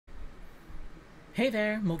Hey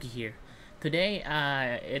there, Moki here. Today,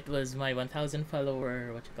 it was my 1,000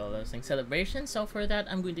 follower, celebration. So for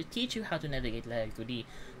that, I'm going to teach you how to navigate Live2d.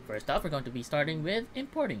 First off, we're going to be starting with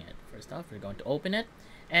importing it. First off, we're going to open it.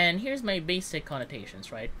 And here's my basic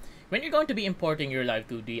connotations, right? When you're going to be importing your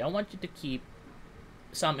Live2d, I want you to keep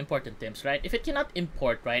some important tips, right? If it cannot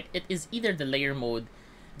import, right, it is either the layer mode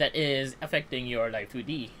that is affecting your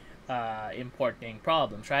Live2d importing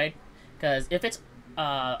problems, right? Because if it's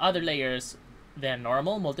other layers than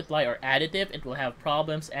normal, multiply, or additive, it will have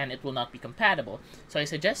problems and it will not be compatible. So I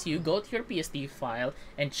suggest you go to your PSD file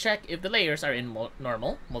and check if the layers are in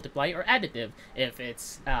normal, multiply, or additive. If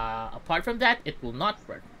it's apart from that, it will not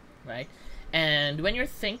work, right? And when you're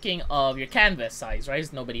thinking of your canvas size,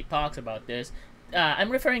 right, nobody talks about this. I'm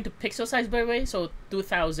referring to pixel size, by the way, so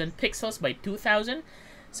 2000 pixels by 2000.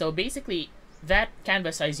 So basically, that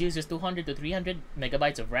canvas size uses 200 to 300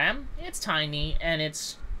 megabytes of RAM. It's tiny, and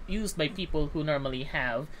it's used by people who normally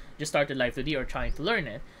have just started Live2d or trying to learn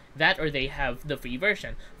it. That, or they have the free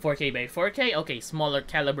version. 4K by 4K, okay, smaller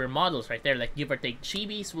caliber models right there, like give or take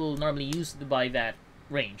chibis, will normally use by that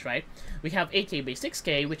range, right? We have 8K by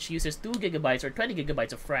 6K, which uses 2 gigabytes or 20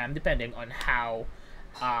 gigabytes of RAM, depending on how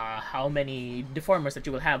many deformers that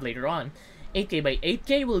you will have later on. 8K by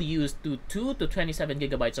 8K will use 2 to 27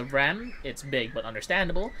 gigabytes of RAM. It's big but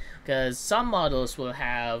understandable, because some models will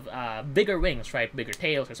have bigger wings, right? Bigger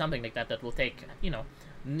tails or something like that, that will take,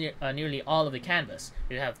 nearly all of the canvas.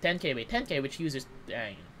 You have 10K by 10K, which uses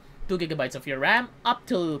 2 gigabytes of your RAM up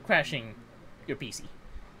till crashing your PC.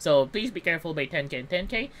 So please be careful by 10K and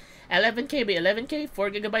 10K. 11K by 11K, 4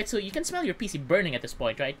 gigabytes, so you can smell your PC burning at this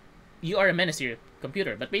point, right? You are a menace to your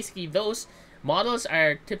computer. But basically, those models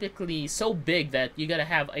are typically so big that you gotta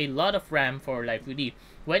have a lot of RAM for Live2d.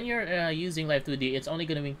 When you're using Live2d, it's only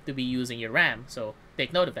going to be using your RAM, so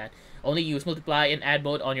take note of that. Only use multiply and add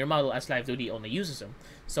mode on your model, as Live2d only uses them.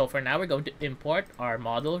 So for now, we're going to import our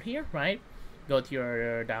model here, right? Go to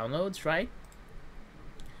your downloads, right?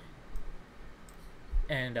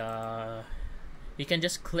 And you can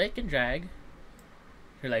just click and drag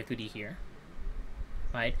your Live2d here.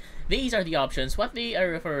 Right, these are the options. What they are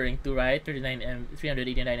referring to, right?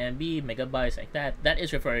 389 MB, megabytes, like that. That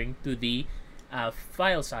is referring to the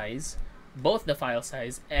file size, both the file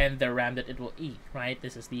size and the RAM that it will eat. Right,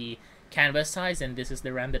 this is the canvas size, and this is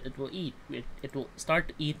the RAM that it will eat. It will start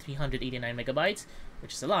to eat 389 megabytes,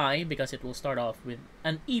 which is a lie, because it will start off with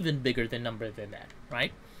an even bigger number than that.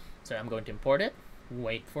 Right, so I'm going to import it.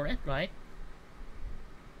 Wait for it. Right.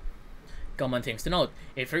 Common things to note.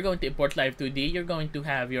 If you're going to import Live2d, you're going to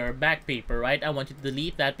have your back paper, right? I want you to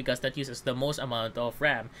delete that because that uses the most amount of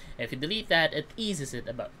RAM. If you delete that, it eases it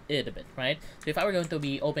a bit, right? So if I were going to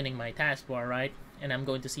be opening my taskbar, right, and I'm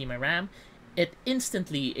going to see my RAM, it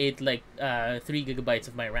instantly ate like 3 gigabytes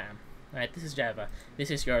of my RAM, right? This is Java. This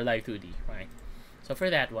is your Live2d, right? So for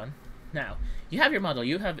that one, now you have your model,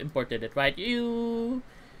 you have imported it, right? You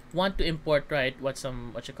want to import, right? What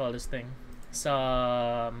you call this thing?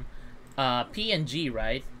 Some PNG,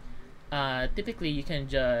 right? Typically, you can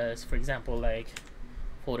just, for example, like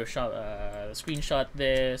Photoshop, screenshot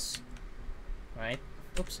this, right?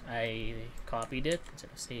 Oops, I copied it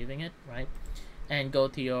instead of saving it, right? And go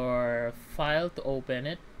to your file to open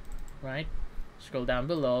it, right? Scroll down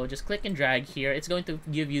below, just click and drag here. It's going to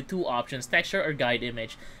give you two options, texture or guide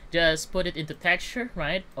image. Just put it into texture,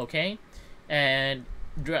 right? Okay, and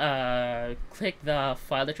click the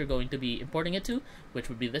file that you're going to be importing it to, which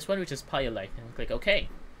would be this one, which is Pyolite, and click OK.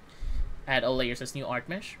 Add all layers as new art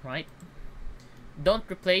mesh, right? Don't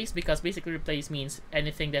replace, because basically replace means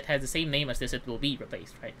anything that has the same name as this, it will be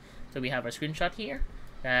replaced, right? So we have our screenshot here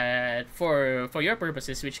for your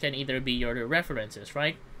purposes, which can either be your references,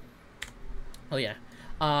 right? Oh yeah.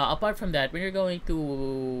 Apart from that, when you're going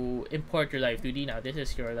to import your Live2d, now this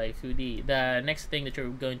is your Live2d, the next thing that you're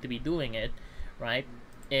going to be doing it, right,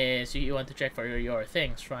 is you want to check for your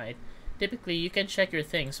things, right? Typically, you can check your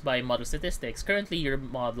things by model statistics. Currently, your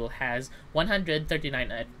model has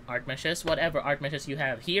 139 art meshes. Whatever art meshes you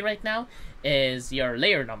have here right now is your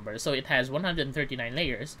layer number. So it has 139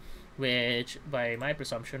 layers, which by my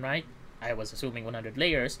presumption, right, I was assuming 100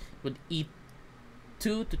 layers would eat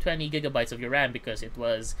 2 to 20 gigabytes of your RAM, because it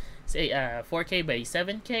was, say, 4K by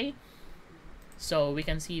 7K. So we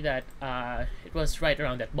can see that it was right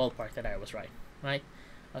around that ballpark that I was right?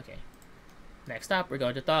 Okay. Next up, we're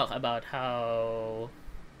going to talk about how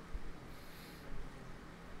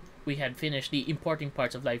we had finished the importing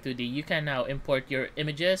parts of Live2d. You can now import your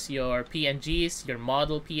images, your PNGs, your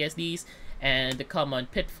model PSDs, and the common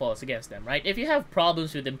pitfalls against them, right? If you have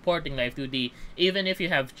problems with importing Live2d, even if you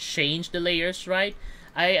have changed the layers, right,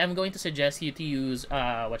 I am going to suggest you to use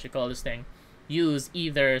use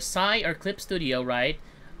either Sai or Clip Studio, right?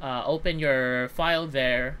 Open your file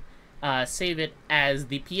there, save it as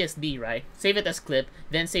the PSD, right? Save it as clip,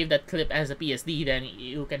 then save that clip as a PSD, then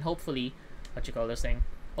you can hopefully,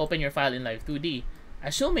 open your file in Live2d,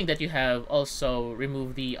 assuming that you have also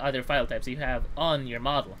removed the other file types you have on your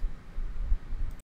model.